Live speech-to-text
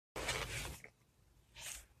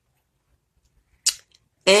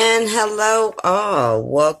And hello all.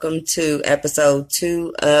 Welcome to episode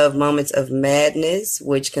 2 of Moments of Madness,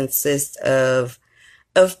 which consists of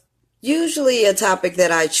usually a topic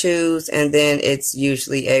that I choose, and then it's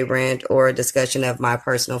usually a rant or a discussion of my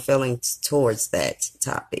personal feelings towards that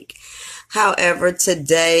topic. However,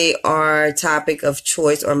 today our topic of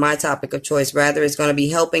choice, or my topic of choice rather, is going to be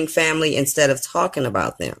helping family instead of talking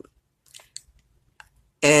about them.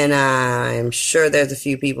 And I'm sure there's a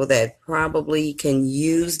few people that probably can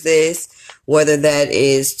use this, whether that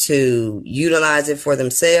is to utilize it for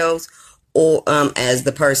themselves or as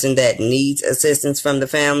the person that needs assistance from the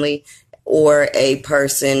family, or a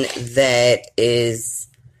person that is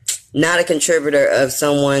not a contributor of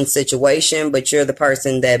someone's situation, but you're the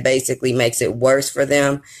person that basically makes it worse for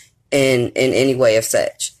them in any way of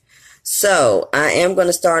such. So I am going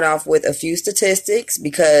to start off with a few statistics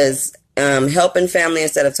because helping family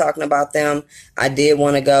instead of talking about them, I did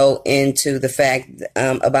want to go into the fact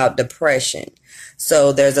about depression.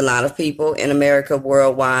 So there's a lot of people in America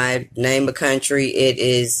worldwide, name a country, it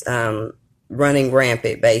is running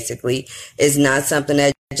rampant basically. It's not something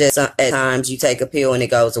that just at times you take a pill and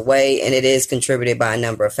it goes away, and it is contributed by a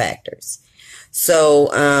number of factors. So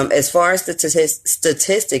as far as the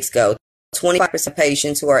statistics go, 25% of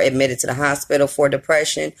patients who are admitted to the hospital for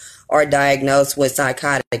depression are diagnosed with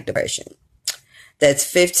psychotic depression. That's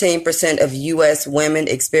 15% of U.S. women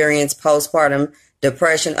experience postpartum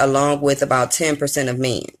depression, along with about 10% of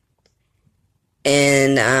men.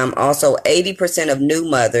 And also 80% of new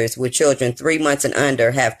mothers with children 3 months and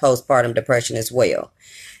under have postpartum depression as well.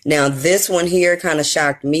 Now, this one here kind of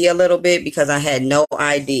shocked me a little bit because I had no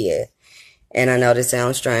idea. And I know this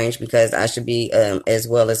sounds strange because I should be as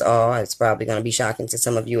well as all. It's probably going to be shocking to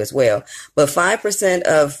some of you as well. But 5%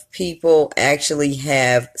 of people actually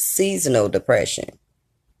have seasonal depression,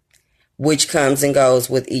 which comes and goes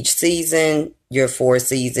with each season, your 4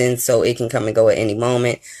 seasons, so it can come and go at any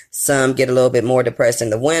moment. Some get a little bit more depressed in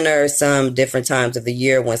the winter, some different times of the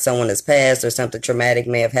year when someone has passed or something traumatic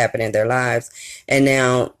may have happened in their lives. And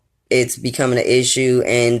now it's becoming an issue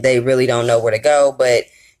and they really don't know where to go, but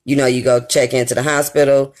you go check into the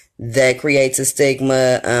hospital, that creates a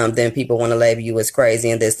stigma. Then people want to label you as crazy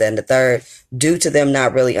and this, that, and the third, due to them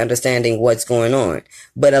not really understanding what's going on.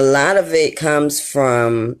 But a lot of it comes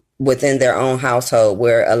from within their own household,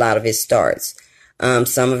 where a lot of it starts.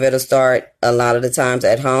 Some of it will start a lot of the times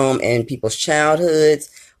at home in people's childhoods,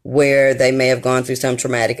 where they may have gone through some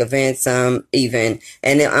traumatic events, some even,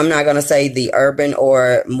 and I'm not going to say the urban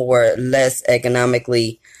or more less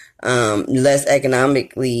economically,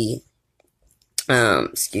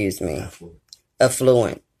 excuse me,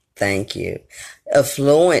 affluent. Thank you.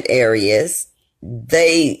 Affluent areas,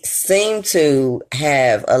 they seem to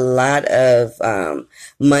have a lot of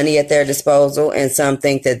money at their disposal, and some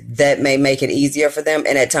think that that may make it easier for them,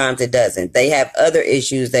 and at times it doesn't. They have other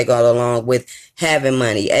issues that go along with having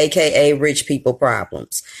money, aka rich people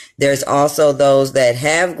problems. There's also those that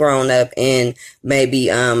have grown up in maybe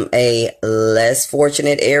a less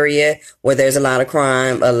fortunate area where there's a lot of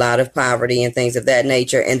crime, a lot of poverty, and things of that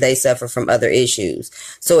nature, and they suffer from other issues.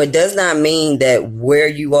 So it does not mean that where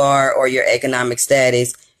you are or your economic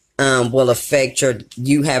status will affect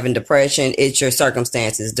you having depression. It's your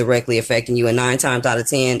circumstances directly affecting you, and 9 times out of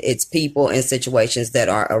 10, it's people and situations that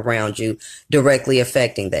are around you directly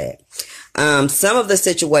affecting that. Some of the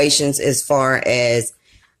situations, as far as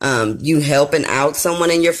you helping out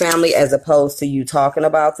someone in your family as opposed to you talking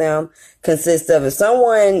about them, consists of if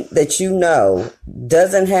someone that you know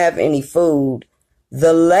doesn't have any food,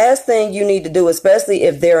 the last thing you need to do, especially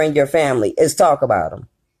if they're in your family, is talk about them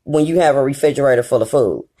when you have a refrigerator full of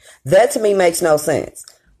food. That to me makes no sense.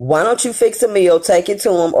 Why don't you fix a meal, take it to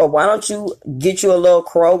them, or why don't you get you a little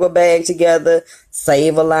Kroger bag together,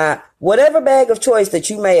 Save a Lot, whatever bag of choice that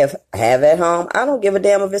you may have at home. I don't give a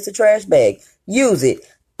damn if it's a trash bag. Use it.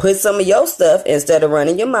 Put some of your stuff, instead of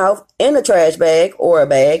running your mouth, in a trash bag or a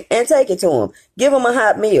bag and take it to them. Give them a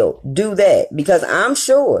hot meal. Do that, because I'm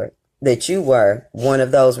sure that you were one of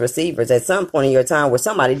those receivers at some point in your time where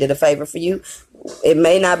somebody did a favor for you. It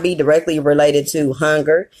may not be directly related to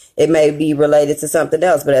hunger. It may be related to something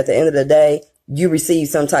else. But at the end of the day, you receive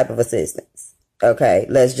some type of assistance. Okay,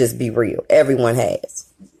 let's just be real. Everyone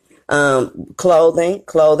has. Clothing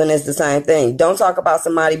is the same thing. Don't talk about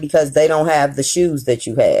somebody because they don't have the shoes that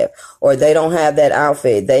you have, or they don't have that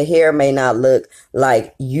outfit. Their hair may not look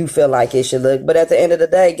like you feel like it should look. But at the end of the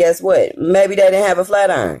day, guess what? Maybe they didn't have a flat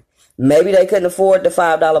iron. Maybe they couldn't afford the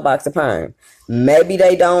 $5 box of perm. Maybe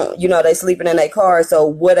they don't, they sleeping in their car. So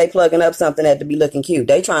where they plugging up something that to be looking cute?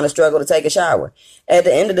 They trying to struggle to take a shower. At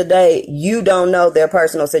the end of the day, you don't know their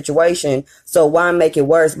personal situation. So why make it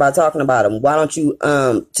worse by talking about them? Why don't you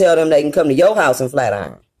tell them they can come to your house and flat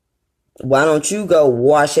iron? Why don't you go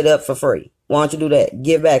wash it up for free? Why don't you do that?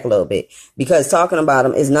 Give back a little bit. Because talking about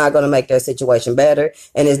them is not going to make their situation better.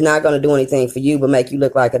 And it's not going to do anything for you but make you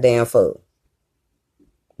look like a damn fool.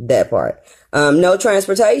 That part. No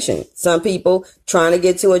transportation. Some people trying to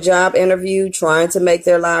get to a job interview, trying to make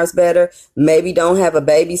their lives better, maybe don't have a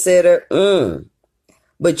babysitter.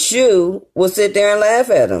 But you will sit there and laugh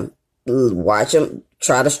at them. Watch them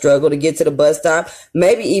try to struggle to get to the bus stop.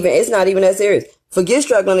 Maybe even, it's not even that serious. Forget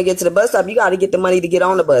struggling to get to the bus stop. You got to get the money to get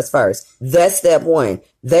on the bus first. That's step one.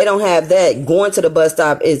 They don't have that. Going to the bus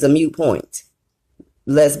stop is a moot point.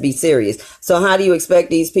 Let's be serious. So how do you expect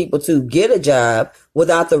these people to get a job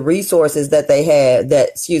without the resources that they have,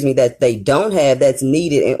 that they don't have, that's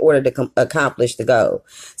needed in order to accomplish the goal?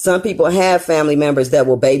 Some people have family members that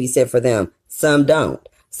will babysit for them. Some don't.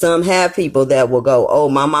 Some have people that will go, oh,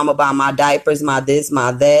 my mama buy my diapers, my this,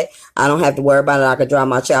 my that. I don't have to worry about it. I could drop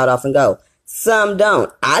my child off and go. Some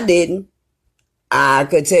don't. I didn't. I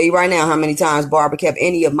could tell you right now how many times Barbara kept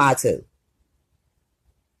any of my two.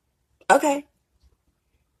 Okay.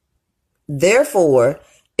 Therefore,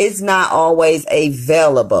 it's not always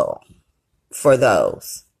available for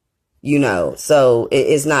those, so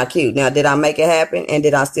it's not cute. Now, did I make it happen? And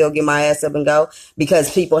did I still get my ass up and go?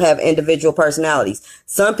 Because people have individual personalities.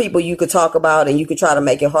 Some people you could talk about and you could try to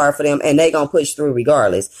make it hard for them and they gonna push through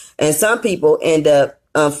regardless. And some people end up,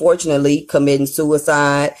 unfortunately, committing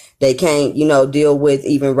suicide. They can't, deal with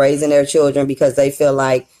even raising their children because they feel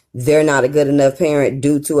like they're not a good enough parent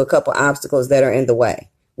due to a couple obstacles that are in the way,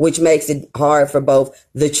 which makes it hard for both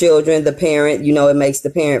the children, the parent. It makes the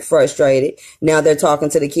parent frustrated. Now they're talking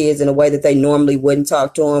to the kids in a way that they normally wouldn't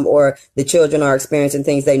talk to them, or the children are experiencing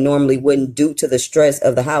things they normally wouldn't due to the stress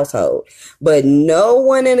of the household. But no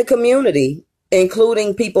one in the community,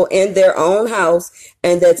 including people in their own house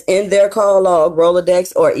and that's in their call log,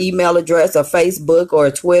 Rolodex, or email address, or Facebook, or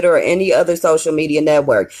Twitter, or any other social media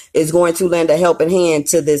network, is going to lend a helping hand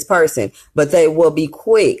to this person. But they will be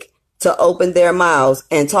quick to open their mouths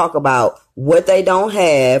and talk about what they don't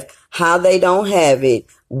have, how they don't have it,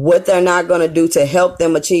 what they're not going to do to help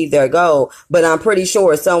them achieve their goal. But I'm pretty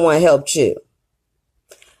sure someone helped you.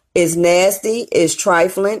 It's nasty, it's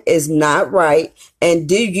trifling, it's not right. And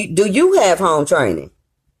do you have home training?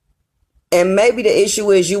 And maybe the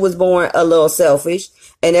issue is you was born a little selfish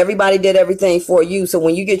and everybody did everything for you. So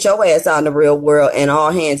when you get your ass out in the real world and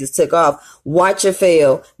all hands is took off, watch you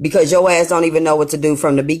fail because your ass don't even know what to do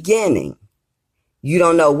from the beginning. You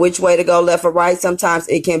don't know which way to go, left or right. Sometimes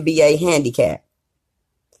it can be a handicap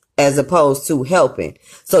as opposed to helping.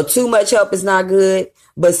 So too much help is not good,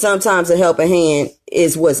 but sometimes a helping hand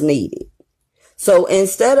is what's needed. So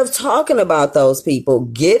instead of talking about those people,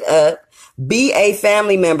 get up, be a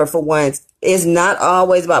family member for once. It's not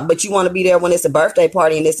always about, but you want to be there when it's a birthday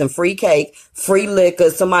party and it's some free cake, free liquor,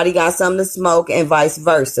 somebody got something to smoke, and vice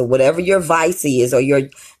versa. Whatever your vice is, or your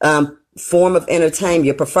form of entertainment,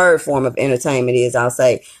 your preferred form of entertainment is, I'll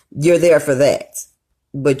say, you're there for that.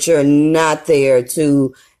 But you're not there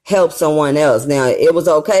to help someone else. Now, it was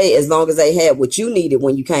okay as long as they had what you needed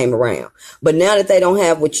when you came around. But now that they don't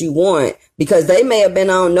have what you want, because they may have been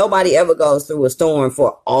on, nobody ever goes through a storm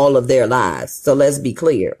for all of their lives. So let's be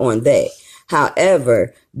clear on that.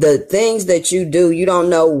 However, the things that you do, you don't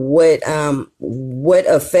know what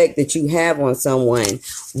effect that you have on someone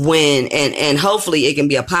when, and hopefully it can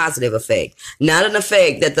be a positive effect, not an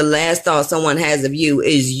effect that the last thought someone has of you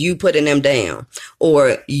is you putting them down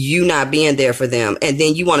or you not being there for them. And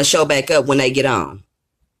then you want to show back up when they get on.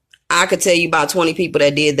 I could tell you about 20 people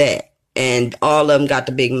that did that and all of them got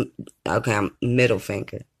the big, middle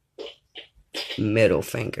finger.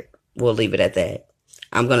 We'll leave it at that.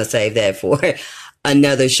 I'm going to save that for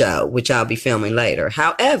another show, which I'll be filming later.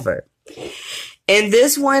 However, in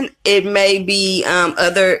this one, it may be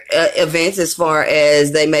other events as far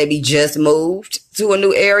as they may be just moved to a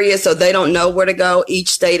new area, so they don't know where to go. Each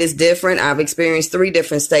state is different. I've experienced 3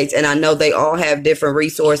 different states, and I know they all have different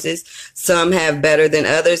resources. Some have better than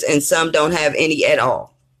others, and some don't have any at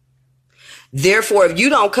all. Therefore, if you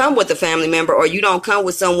don't come with a family member or you don't come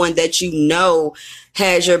with someone that you know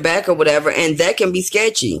has your back or whatever, and that can be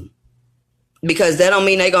sketchy because that don't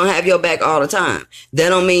mean they're going to have your back all the time. That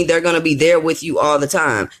don't mean they're going to be there with you all the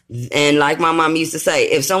time. And like my mom used to say,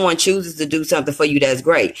 if someone chooses to do something for you, that's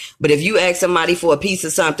great. But if you ask somebody for a piece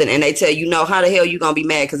of something and they tell you no, how the hell you going to be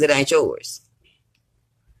mad because it ain't yours?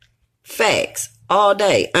 Facts. all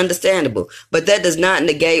day. Understandable. But that does not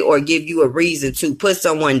negate or give you a reason to put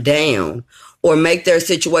someone down or make their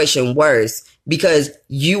situation worse because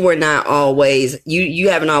you were not always, you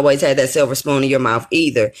haven't always had that silver spoon in your mouth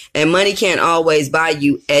either. And money can't always buy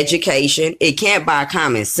you education. It can't buy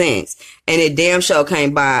common sense. And it damn sure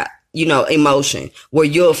can't buy, emotion where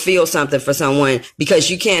you'll feel something for someone, because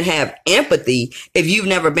you can't have empathy if you've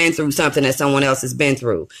never been through something that someone else has been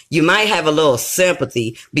through. You might have a little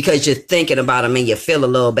sympathy because you're thinking about them and you feel a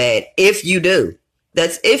little bad. If you do,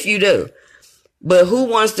 that's if you do. But who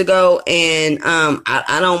wants to go and,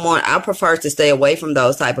 I prefer to stay away from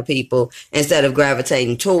those type of people instead of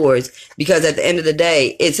gravitating towards, because at the end of the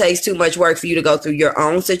day, it takes too much work for you to go through your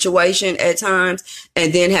own situation at times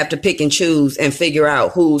and then have to pick and choose and figure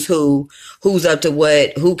out who's up to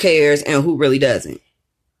what, who cares, and who really doesn't.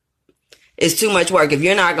 It's too much work. If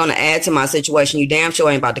you're not going to add to my situation, you damn sure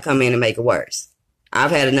ain't about to come in and make it worse. I've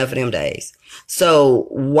had enough of them days. So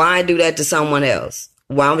why do that to someone else?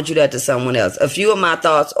 Why would you do that to someone else? A few of my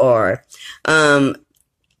thoughts are, I'm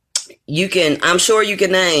sure you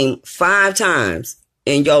can name 5 times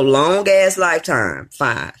in your long ass lifetime,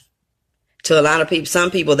 5. To a lot of people,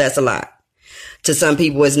 some people that's a lot. To some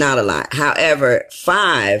people it's not a lot. However,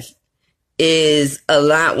 5 is a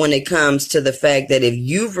lot when it comes to the fact that if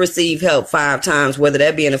you've received help 5 times, whether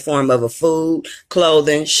that be in the form of a food,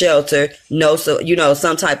 clothing, shelter,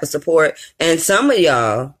 some type of support. And some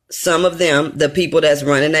of them, the people that's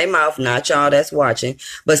running their mouth, not y'all that's watching,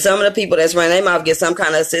 but some of the people that's running their mouth get some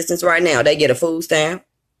kind of assistance right now. They get a food stamp.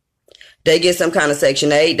 They get some kind of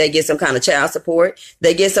Section 8. They get some kind of child support.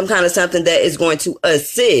 They get some kind of something that is going to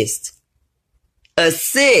assist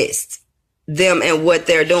them and what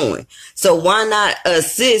they're doing. So why not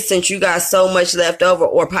assist, since you got so much left over,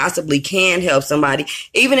 or possibly can help somebody,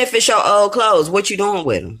 even if it's your old clothes? What you doing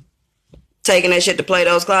with them? Taking that shit to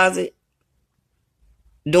Plato's Closet?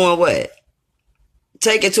 Doing what?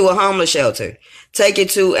 Take it to a homeless shelter. Take it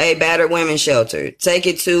to a battered women's shelter. Take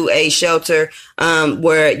it to a shelter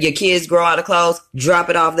where your kids grow out of clothes. Drop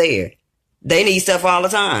it off there. They need stuff all the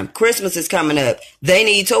time. Christmas is coming up. They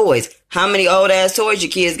need toys. How many old ass toys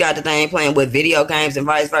your kids got that they ain't playing with? Video games and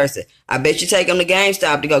vice versa. I bet you take them to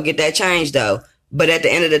GameStop to go get that change though. But at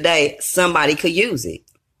the end of the day, somebody could use it.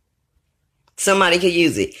 Somebody could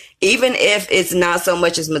use it. Even if it's not so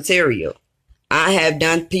much as material. I have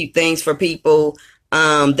done things for people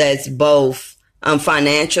that's both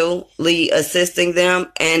financially assisting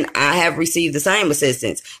them, and I have received the same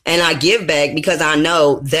assistance. And I give back because I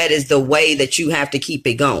know that is the way that you have to keep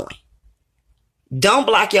it going. Don't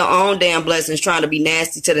block your own damn blessings trying to be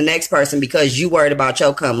nasty to the next person because you worried about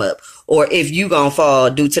your come up, or if you gonna fall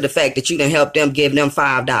due to the fact that you done help them, give them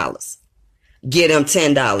 $5, give them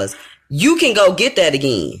 $10. You can go get that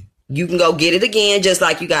again. You can go get it again just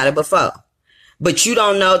like you got it before. But you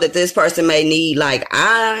don't know that this person may need, like,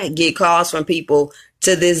 I get calls from people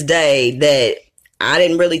to this day that I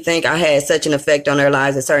didn't really think I had such an effect on their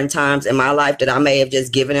lives at certain times in my life that I may have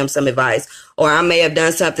just given them some advice, or I may have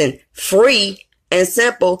done something free and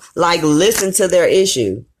simple, like listen to their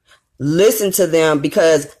issue. Listen to them,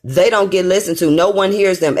 because they don't get listened to. No one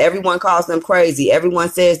hears them. Everyone calls them crazy. Everyone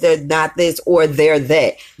says they're not this or they're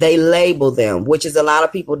that. They label them, which is a lot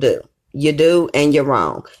of people do. You do, and you're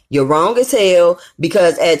wrong. You're wrong as hell,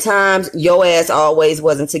 because at times your ass always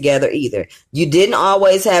wasn't together either. You didn't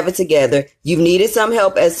always have it together. You've needed some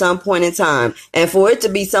help at some point in time. And for it to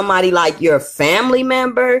be somebody like your family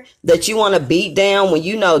member that you want to beat down when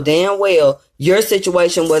you know damn well your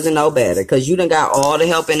situation wasn't no better, because you done got all the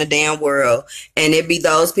help in the damn world. And it be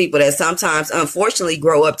those people that sometimes unfortunately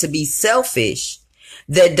grow up to be selfish,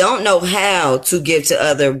 that don't know how to give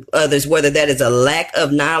to others, whether that is a lack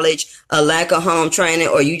of knowledge, a lack of home training,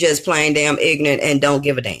 or you just plain damn ignorant and don't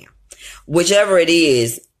give a damn. Whichever it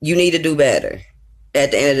is, you need to do better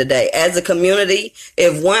at the end of the day. As a community,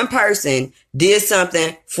 if one person did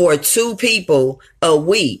something for 2 people a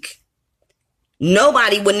week,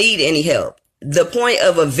 nobody would need any help. The point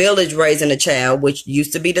of a village raising a child, which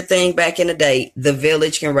used to be the thing back in the day, the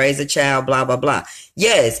village can raise a child, blah, blah, blah.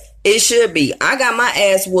 Yes, it should be. I got my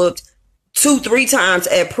ass whooped 2-3 times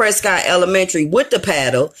at Prescott Elementary with the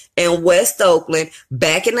paddle in West Oakland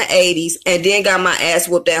back in the 80s, and then got my ass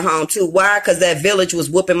whooped at home too. Why? Because that village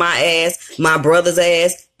was whooping my ass, my brother's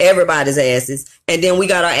ass, everybody's asses. And then we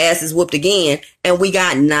got our asses whooped again, and we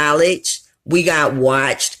got knowledge, we got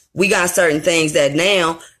watched, we got certain things that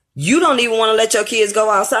now you don't even want to let your kids go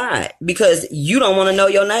outside because you don't want to know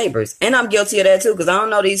your neighbors. And I'm guilty of that too, because I don't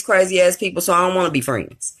know these crazy ass people, so I don't want to be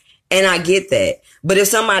friends. And I get that. But if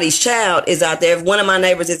somebody's child is out there, if one of my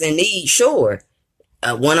neighbors is in need, sure.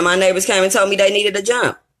 One of my neighbors came and told me they needed a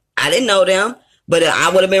jump. I didn't know them, But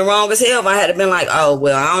I would have been wrong as hell if I had been like, oh,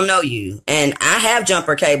 well, I don't know you. And I have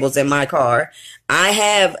jumper cables in my car. I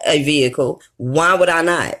have a vehicle. Why would I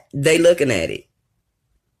not? They looking at it.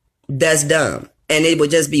 That's dumb. And it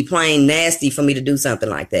would just be plain nasty for me to do something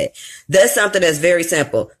like that. That's something that's very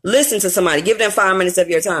simple. Listen to somebody. Give them 5 minutes of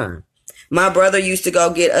your time. My brother used to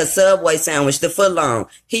go get a Subway sandwich, the foot long.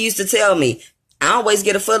 He used to tell me, I always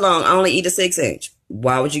get a foot long. I only eat a 6-inch.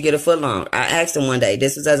 Why would you get a foot long? I asked him one day.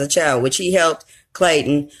 This was as a child, which he helped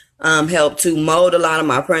Clayton, helped to mold a lot of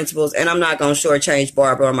my principles. And I'm not going to shortchange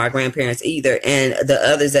Barbara or my grandparents either. And the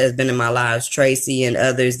others that have been in my lives, Tracy and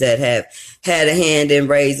others that have had a hand in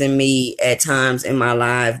raising me at times in my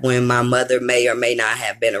life when my mother may or may not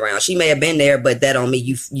have been around. She may have been there, but that don't mean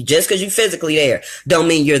you just because you're physically there, don't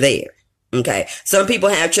mean you're there. Okay. Some people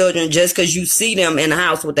have children just because you see them in the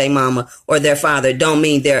house with their mama or their father don't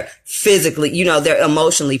mean they're physically, they're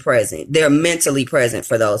emotionally present. They're mentally present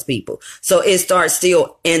for those people. So it starts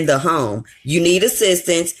still in the home. You need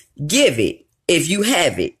assistance. Give it. If you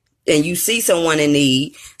have it and you see someone in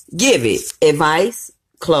need, give it. Advice,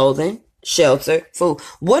 clothing, shelter, food.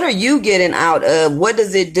 What are you getting out of? What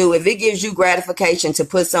does it do? If it gives you gratification to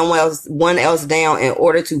put someone else down in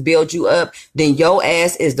order to build you up, then your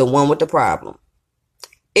ass is the one with the problem.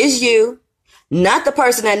 It's you, not the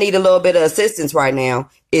person that need a little bit of assistance right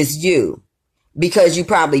now. It's you, because you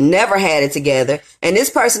probably never had it together. And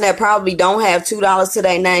this person that probably don't have $2 to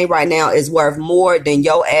their name right now is worth more than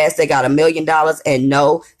your ass that got $1 million and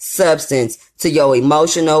no substance to your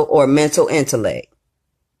emotional or mental intellect.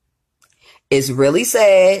 It's really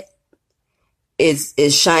sad.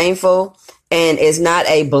 It's shameful. And it's not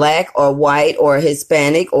a black or white or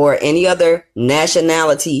Hispanic or any other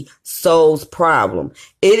nationality soul's problem.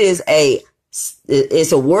 It's a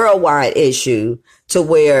worldwide issue to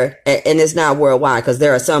where, and it's not worldwide because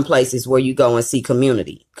there are some places where you go and see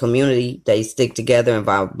community, they stick together and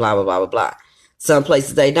blah, blah, blah, blah, blah, blah. Some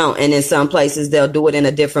places they don't. And in some places they'll do it in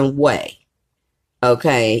a different way.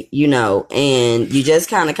 Okay, and you just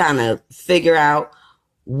kind of figure out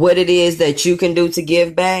what it is that you can do to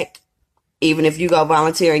give back. Even if you go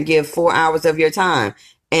volunteer and give 4 hours of your time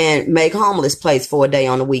and make homeless place for a day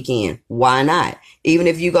on the weekend, why not? Even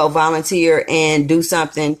if you go volunteer and do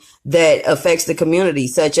something that affects the community,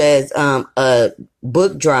 such as a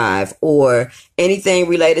book drive or anything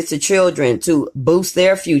related to children to boost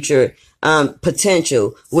their future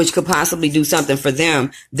potential, which could possibly do something for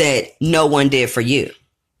them that no one did for you.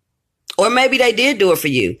 Or maybe they did do it for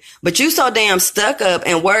you, but you so damn stuck up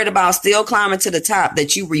and worried about still climbing to the top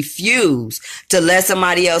that you refuse to let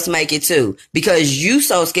somebody else make it too, because you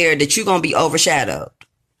so scared that you're going to be overshadowed.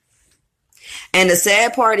 And the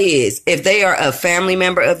sad part is, if they are a family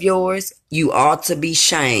member of yours, you ought to be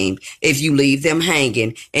shamed if you leave them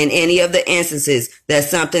hanging. In any of the instances that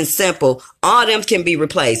something simple, all of them can be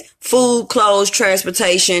replaced. Food, clothes,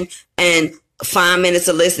 transportation, and 5 minutes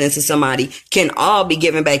of listening to somebody can all be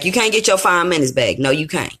given back. You can't get your 5 minutes back. No, you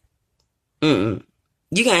can't. You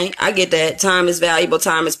can't. I get that. Time is valuable.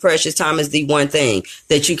 Time is precious. Time is the one thing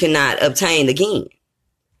that you cannot obtain again.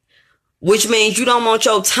 Which means you don't want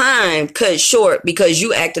your time cut short because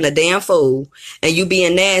you acting a damn fool and you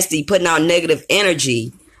being nasty, putting out negative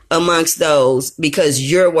energy amongst those because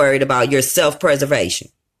you're worried about your self-preservation.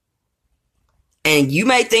 And you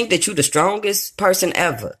may think that you're the strongest person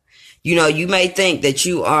ever. You may think that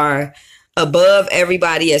you are above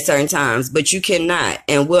everybody at certain times, but you cannot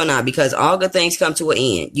and will not, because all good things come to an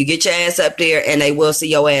end. You get your ass up there and they will see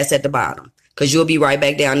your ass at the bottom. Because you'll be right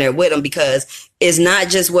back down there with them, because it's not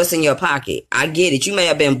just what's in your pocket. I get it. You may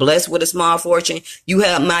have been blessed with a small fortune. You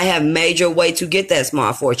might have made your way to get that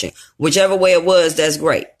small fortune. Whichever way it was, that's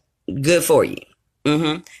great. Good for you.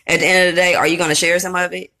 At the end of the day, are you going to share some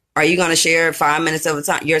of it? Are you going to share 5 minutes of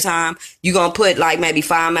your time? You going to put like maybe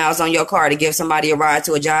 5 miles on your car to give somebody a ride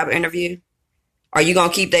to a job interview? Are you going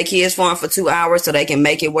to keep their kids for them for 2 hours so they can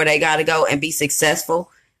make it where they got to go and be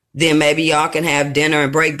successful? Then maybe y'all can have dinner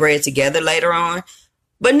and break bread together later on.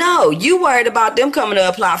 But no, you worried about them coming to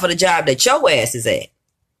apply for the job that your ass is at,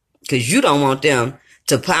 because you don't want them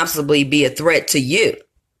to possibly be a threat to you.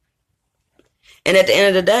 And at the end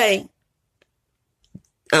of the day,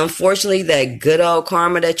 unfortunately, that good old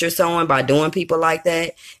karma that you're sowing by doing people like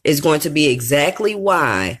that is going to be exactly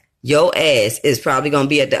why your ass is probably going to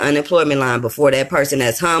be at the unemployment line before that person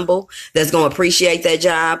that's humble, that's going to appreciate that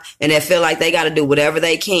job, and that feel like they got to do whatever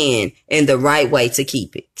they can in the right way to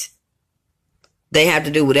keep it. They have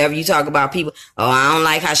to do whatever. You talk about people, oh, I don't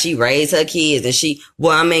like how she raised her kids, and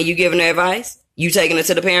you giving her advice? You taking her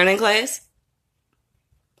to the parenting class?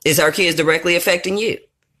 Is her kids directly affecting you?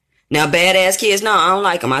 Now, badass kids, no, I don't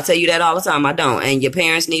like them. I tell you that all the time. I don't. And your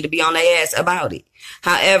parents need to be on their ass about it.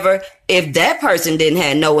 However, if that person didn't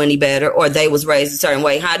have know any better or they was raised a certain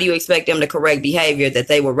way, how do you expect them to correct behavior that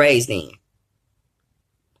they were raised in?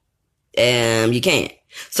 You can't.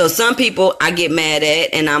 So some people I get mad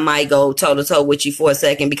at and I might go toe to toe with you for a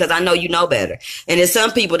second because I know you know better. And there's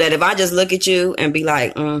some people that if I just look at you and be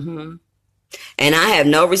like, and I have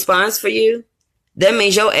no response for you, that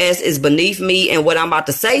means your ass is beneath me and what I'm about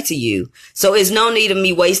to say to you. So it's no need of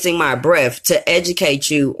me wasting my breath to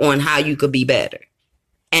educate you on how you could be better.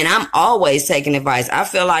 And I'm always taking advice. I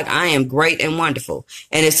feel like I am great and wonderful.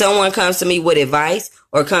 And if someone comes to me with advice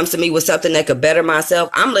or comes to me with something that could better myself,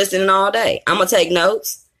 I'm listening all day. I'm going to take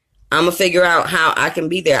notes. I'm going to figure out how I can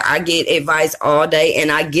be there. I get advice all day and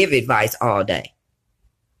I give advice all day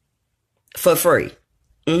for free.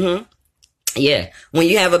 Yeah. When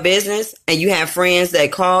you have a business and you have friends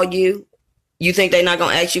that call you, you think they're not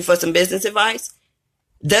going to ask you for some business advice?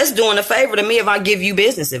 That's doing a favor to me if I give you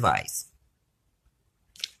business advice.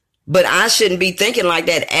 But I shouldn't be thinking like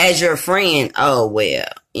that as your friend. Oh, well,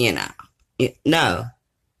 you know, no.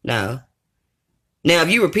 Now, if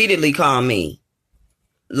you repeatedly call me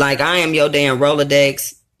like I am your damn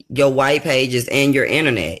Rolodex, your white pages, and your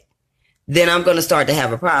internet, then I'm going to start to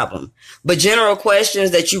have a problem. But general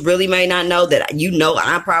questions that you really may not know that you know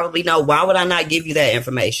I probably know, why would I not give you that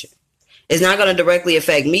information? It's not going to directly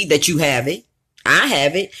affect me that you have it. I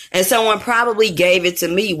have it. And someone probably gave it to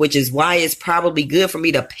me, which is why it's probably good for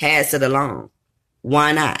me to pass it along.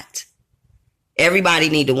 Why not? Everybody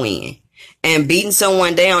need to win. And beating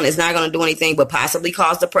someone down is not going to do anything but possibly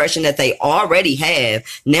cause depression that they already have.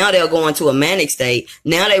 Now they'll go into a manic state.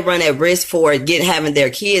 Now they run at risk for having their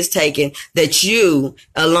kids taken that you,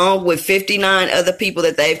 along with 59 other people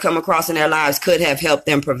that they've come across in their lives, could have helped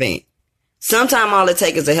them prevent. Sometimes all it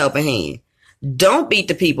takes is a helping hand. Don't beat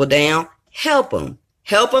the people down. Help them.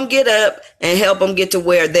 Help them get up and help them get to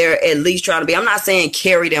where they're at least trying to be. I'm not saying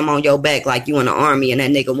carry them on your back like you in the army and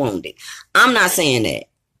that nigga wounded. I'm not saying that.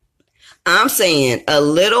 I'm saying a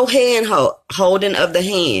little hand holding of the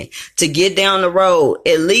hand to get down the road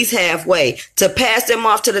at least halfway to pass them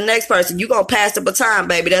off to the next person. You're going to pass the baton,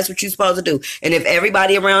 baby. That's what you're supposed to do. And if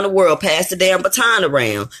everybody around the world pass the damn baton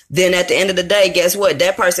around, then at the end of the day, guess what?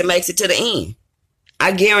 That person makes it to the end.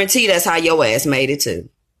 I guarantee that's how your ass made it too.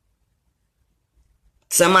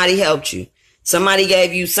 Somebody helped you. Somebody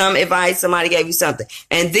gave you some advice. Somebody gave you something.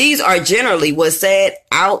 And these are generally what's said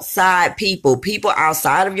outside people. People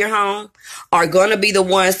outside of your home are going to be the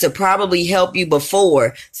ones to probably help you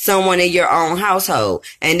before someone in your own household.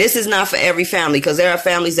 And this is not for every family because there are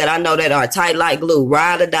families that I know that are tight like glue,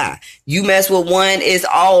 ride or die. You mess with one, it's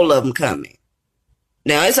all of them coming.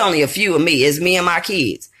 Now, it's only a few of me. It's me and my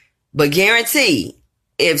kids. But guarantee,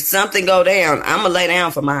 if something go down, I'm going to lay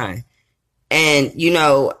down for mine. And, you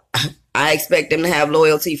know, I expect them to have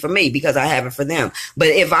loyalty for me because I have it for them. But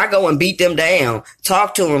if I go and beat them down,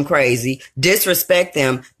 talk to them crazy, disrespect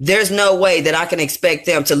them, there's no way that I can expect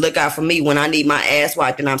them to look out for me when I need my ass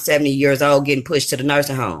wiped and I'm 70 years old getting pushed to the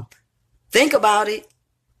nursing home. Think about it.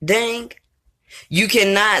 Dang. You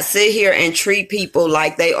cannot sit here and treat people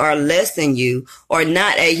like they are less than you or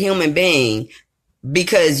not a human being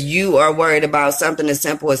because you are worried about something as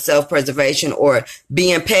simple as self-preservation or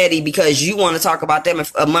being petty because you want to talk about them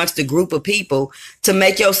amongst a group of people to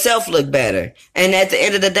make yourself look better. And at the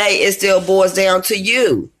end of the day, it still boils down to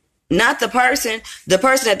you, not the person. The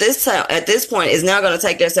person at this point is now going to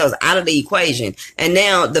take themselves out of the equation. And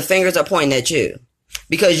now the fingers are pointing at you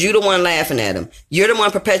because you're the one laughing at them. You're the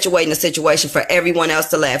one perpetuating the situation for everyone else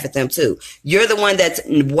to laugh at them too. You're the one that's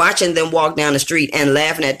watching them walk down the street and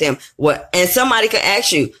laughing at them. And somebody could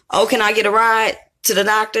ask you, oh, can I get a ride to the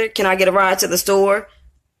doctor? Can I get a ride to the store?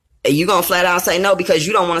 And you're going to flat out say no because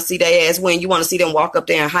you don't want to see their ass win. You want to see them walk up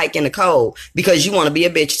there and hike in the cold because you want to be a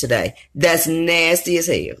bitch today. That's nasty as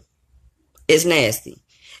hell. It's nasty.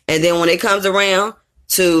 And then when it comes around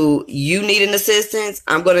to you needing assistance,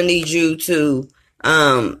 I'm going to need you to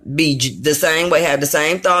be the same way, have the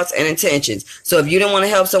same thoughts and intentions. So if you didn't want to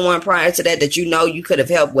help someone prior to that you know you could have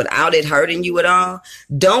helped without it hurting you at all,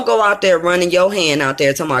 don't go out there running your hand out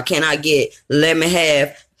there talking about, can I let me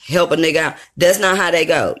help a nigga out. That's not how they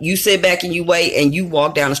go. You sit back and you wait and you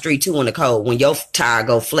walk down the street too in the cold when your tire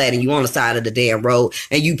go flat and you on the side of the damn road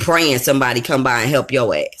and you praying somebody come by and help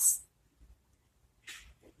your ass.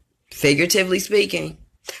 Figuratively speaking,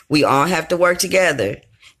 we all have to work together.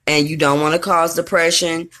 And you don't want to cause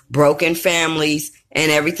depression, broken families,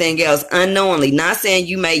 and everything else unknowingly. Not saying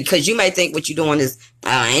you may, because you may think what you're doing is,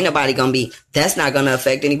 ain't nobody gonna be, that's not gonna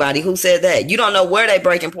affect anybody. Who said that? You don't know where their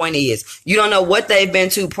breaking point is. You don't know what they've been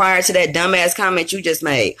to prior to that dumbass comment you just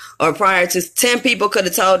made, or prior to 10 people could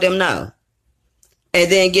have told them no. And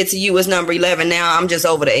then get to you as number 11. Now I'm just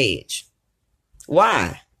over the edge.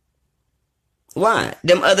 Why? Why?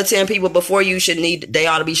 Them other 10 people before you they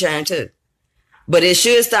ought to be sharing too. But it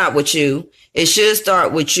should start with you. It should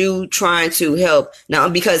start with you trying to help. Now,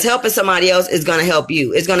 because helping somebody else is going to help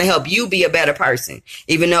you. It's going to help you be a better person.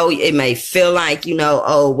 Even though it may feel like,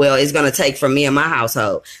 oh, well, it's going to take from me and my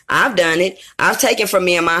household. I've done it. I've taken from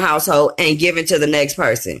me and my household and given to the next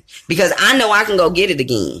person. Because I know I can go get it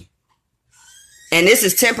again. And this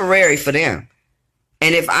is temporary for them.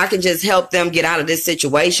 And if I can just help them get out of this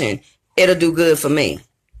situation, it'll do good for me.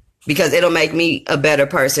 Because it'll make me a better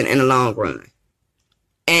person in the long run.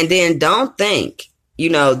 And then don't think,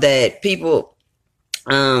 that people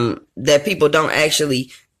don't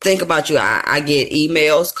actually think about you. I get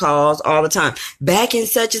emails, calls all the time. Back in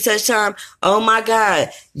such and such time, oh my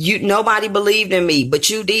God, nobody believed in me, but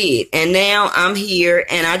you did. And now I'm here,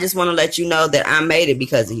 and I just want to let you know that I made it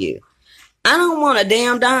because of you. I don't want a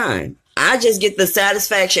damn dime. I just get the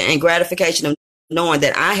satisfaction and gratification of knowing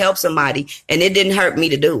that I helped somebody and it didn't hurt me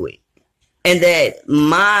to do it. And that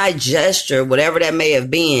my gesture, whatever that may have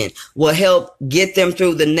been, will help get them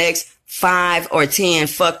through the next 5 or 10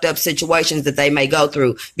 fucked up situations that they may go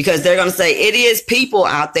through. Because they're going to say, it is people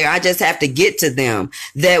out there. I just have to get to them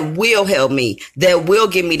that will help me, that will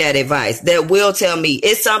give me that advice, that will tell me.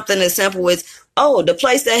 It's something as simple as, oh, the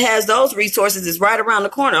place that has those resources is right around the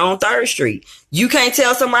corner on 3rd Street. You can't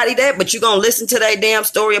tell somebody that, but you're going to listen to their damn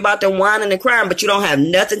story about them whining and crying, but you don't have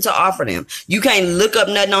nothing to offer them. You can't look up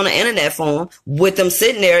nothing on the internet for them with them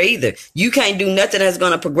sitting there either. You can't do nothing that's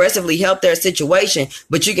going to progressively help their situation,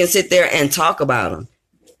 but you can sit there and talk about them.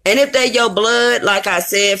 And if they your blood, like I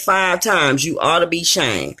said 5 times, you ought to be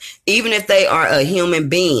shamed. Even if they are a human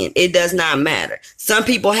being, it does not matter. Some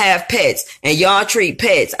people have pets, and y'all treat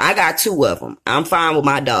pets. I got 2 of them. I'm fine with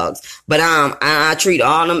my dogs, but I treat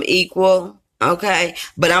all of them equal. Okay,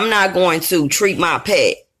 but I'm not going to treat my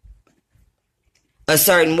pet a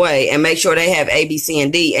certain way and make sure they have A, B, C,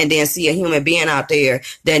 and D, and then see a human being out there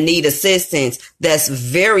that need assistance that's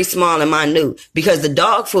very small and minute, because the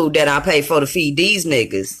dog food that I pay for to feed these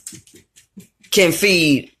niggas can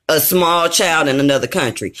feed a small child in another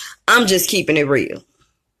country. I'm just keeping it real.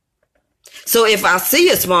 So if I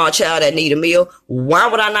see a small child that need a meal, why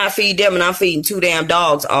would I not feed them and I'm feeding 2 damn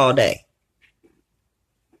dogs all day?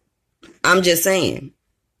 I'm just saying.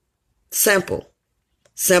 Simple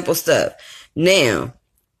stuff. Now,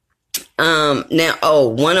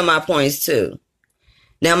 one of my points too.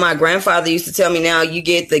 Now, my grandfather used to tell me, now you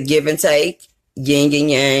get the give and take, yin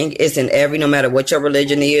and yang. It's in every, no matter what your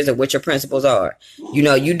religion is or what your principles are.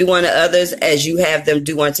 You do unto others as you have them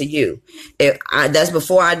do unto you. That's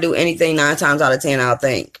before I do anything. 9 times out of 10, I'll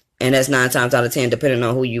think. And that's 9 times out of 10, depending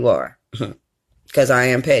on who you are. Because I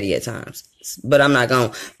am petty at times. But I'm not going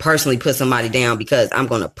to personally put somebody down because I'm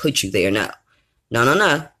going to put you there. No,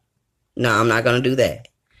 I'm not going to do that.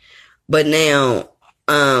 But now,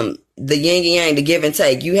 the yin and yang, the give and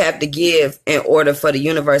take, you have to give in order for the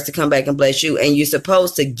universe to come back and bless you. And you're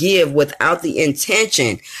supposed to give without the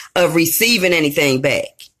intention of receiving anything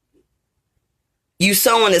back. You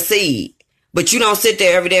sowing a seed, but you don't sit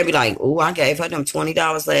there every day and be like, oh, I gave her them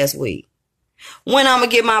 $20 last week. When I'm going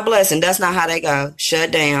to get my blessing? That's not how they go.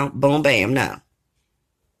 Shut down. Boom, bam. No.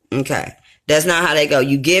 Okay. That's not how they go.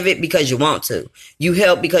 You give it because you want to. You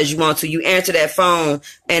help because you want to. You answer that phone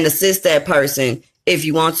and assist that person if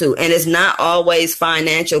you want to. And it's not always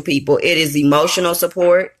financial, people. It is emotional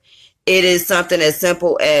support. It is something as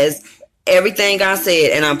simple as everything I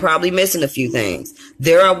said, and I'm probably missing a few things.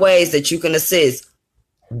 There are ways that you can assist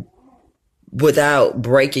without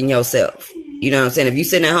breaking yourself. You know what I'm saying? If you're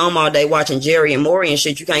sitting at home all day watching Jerry and Maury and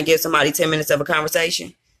shit, you can't give somebody 10 minutes of a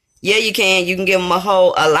conversation. Yeah, you can. You can give them a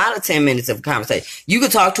lot of 10 minutes of a conversation. You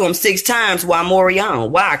could talk to them 6 times while Maury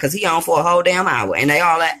on. Why? Because he on for a whole damn hour. And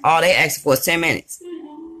all they asking for is 10 minutes.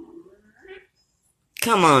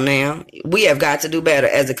 Come on now. We have got to do better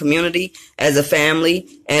as a community, as a family,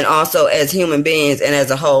 and also as human beings and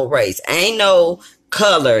as a whole race. Ain't no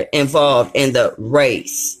color involved in the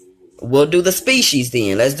race. We'll do the species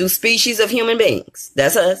then. Let's do species of human beings.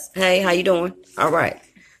 That's us. Hey, how you doing? All right.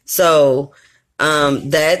 So,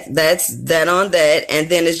 that's that on that. And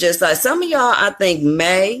then it's just like some of y'all, I think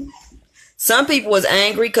some people was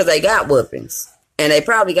angry because they got whoopings and they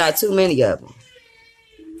probably got too many of them.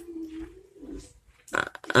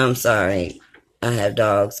 I'm sorry. I have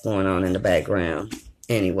dogs going on in the background.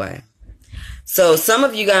 Anyway. So some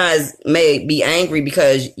of you guys may be angry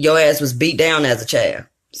because your ass was beat down as a child.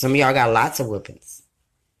 Some of y'all got lots of whoopings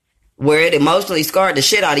where it emotionally scarred the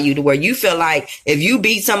shit out of you to where you feel like if you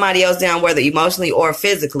beat somebody else down, whether emotionally or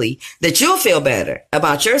physically, that you'll feel better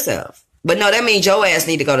about yourself. But no, that means your ass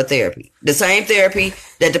need to go to therapy. The same therapy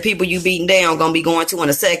that the people you beating down gonna be going to in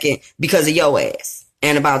a second because of your ass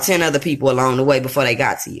and about 10 other people along the way before they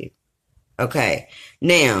got to you. Okay.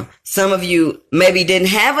 Now, some of you maybe didn't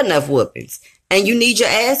have enough whoopings and you need your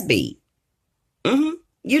ass beat.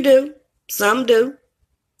 You do. Some do.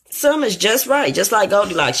 Some is just right. Just like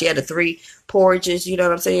Goldilocks. She had the 3 porridges, you know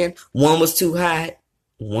what I'm saying? One was too hot.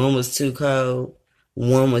 One was too cold.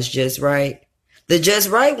 One was just right. The just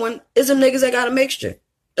right one is them niggas that got a mixture.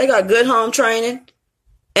 They got good home training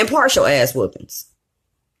and partial ass whoopings.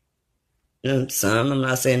 Some, I'm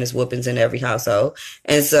not saying there's whoopings in every household.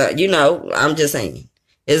 And so, I'm just saying.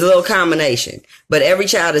 It's a little combination. But every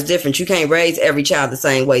child is different. You can't raise every child the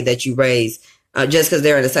same way that you raise just because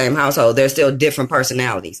they're in the same household. They're still different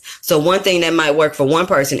personalities. So one thing that might work for one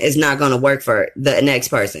person is not going to work for the next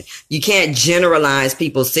person. You can't generalize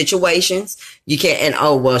people's situations. You can't,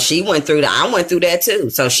 and she went through that. I went through that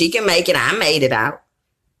too. So she can make it. I made it out.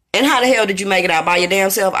 And how the hell did you make it out? By your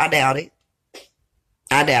damn self? I doubt it.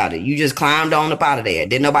 You just climbed on up out of there.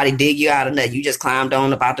 Didn't nobody dig you out of nothing. You just climbed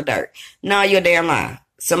on up out the dirt. No, you're a damn lie.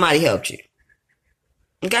 Somebody helped you.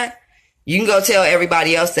 Okay? You can go tell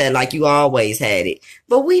everybody else that like you always had it.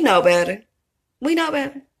 But we know better.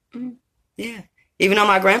 Yeah. Even though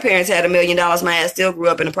my grandparents had $1 million, my ass still grew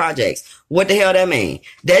up in the projects. What the hell that mean?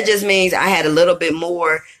 That just means I had a little bit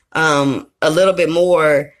more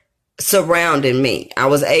surrounding me. I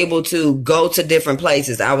was able to go to different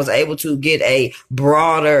places. I was able to get a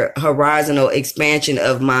broader horizontal expansion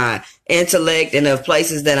of my intellect and of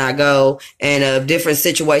places that I go and of different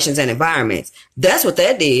situations and environments. That's what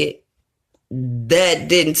that did. That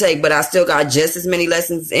didn't take, but I still got just as many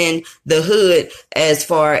lessons in the hood as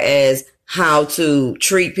far as how to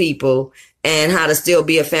treat people and how to still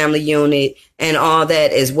be a family unit and all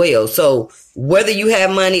that as well. So whether you have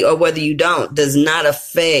money or whether you don't does not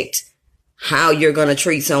affect how you're going to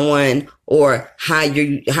treat someone or how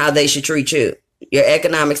they should treat you. Your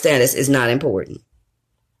economic status is not important.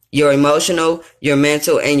 Your emotional, your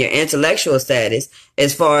mental, and your intellectual status,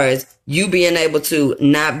 as far as you being able to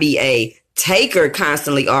not be a taker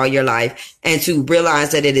constantly all your life and to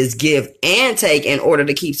realize that it is give and take in order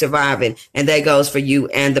to keep surviving. And that goes for you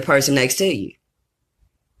and the person next to you.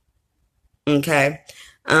 Okay.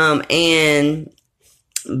 And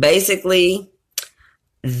basically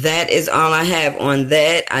that is all I have on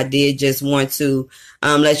that. I did just want to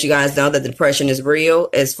let you guys know that the depression is real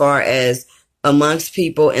as far as amongst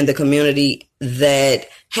people in the community that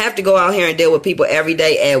have to go out here and deal with people every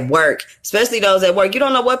day at work, especially those at work. You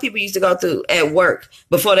don't know what people used to go through at work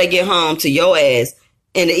before they get home to your ass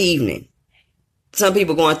in the evening. Some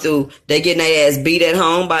people going through, they getting their ass beat at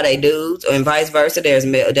home by their dudes, and vice versa.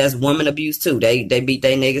 There's woman abuse too. They beat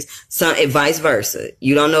their niggas. Some, and vice versa.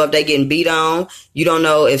 You don't know if they getting beat on. You don't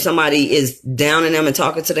know if somebody is downing them and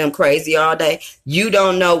talking to them crazy all day. You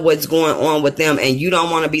don't know what's going on with them, and you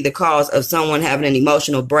don't want to be the cause of someone having an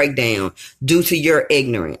emotional breakdown due to your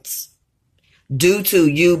ignorance, due to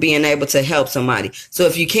you being able to help somebody. So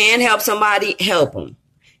if you can help somebody, help them.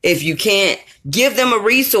 If you can't, give them a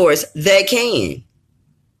resource that can.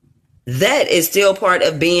 That is still part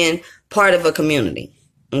of being part of a community.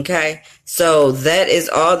 Okay. So that is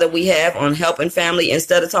all that we have on helping family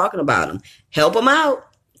instead of talking about them. Help them out.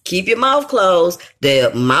 Keep your mouth closed.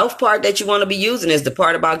 The mouth part that you want to be using is the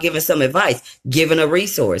part about giving some advice, giving a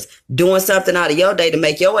resource, doing something out of your day to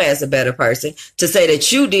make your ass a better person, to say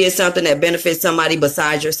that you did something that benefits somebody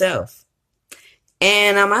besides yourself.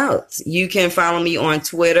 And I'm out. You can follow me on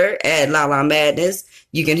Twitter at Lala Madness.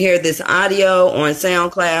 You can hear this audio on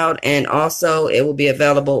SoundCloud, and also it will be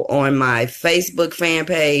available on my Facebook fan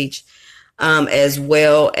page, as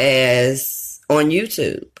well as on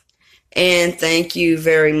YouTube. And thank you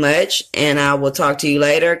very much. And I will talk to you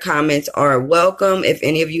later. Comments are welcome. If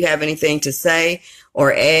any of you have anything to say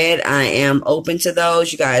or add, I am open to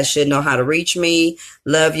those. You guys should know how to reach me.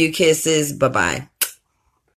 Love you. Kisses. Bye-bye.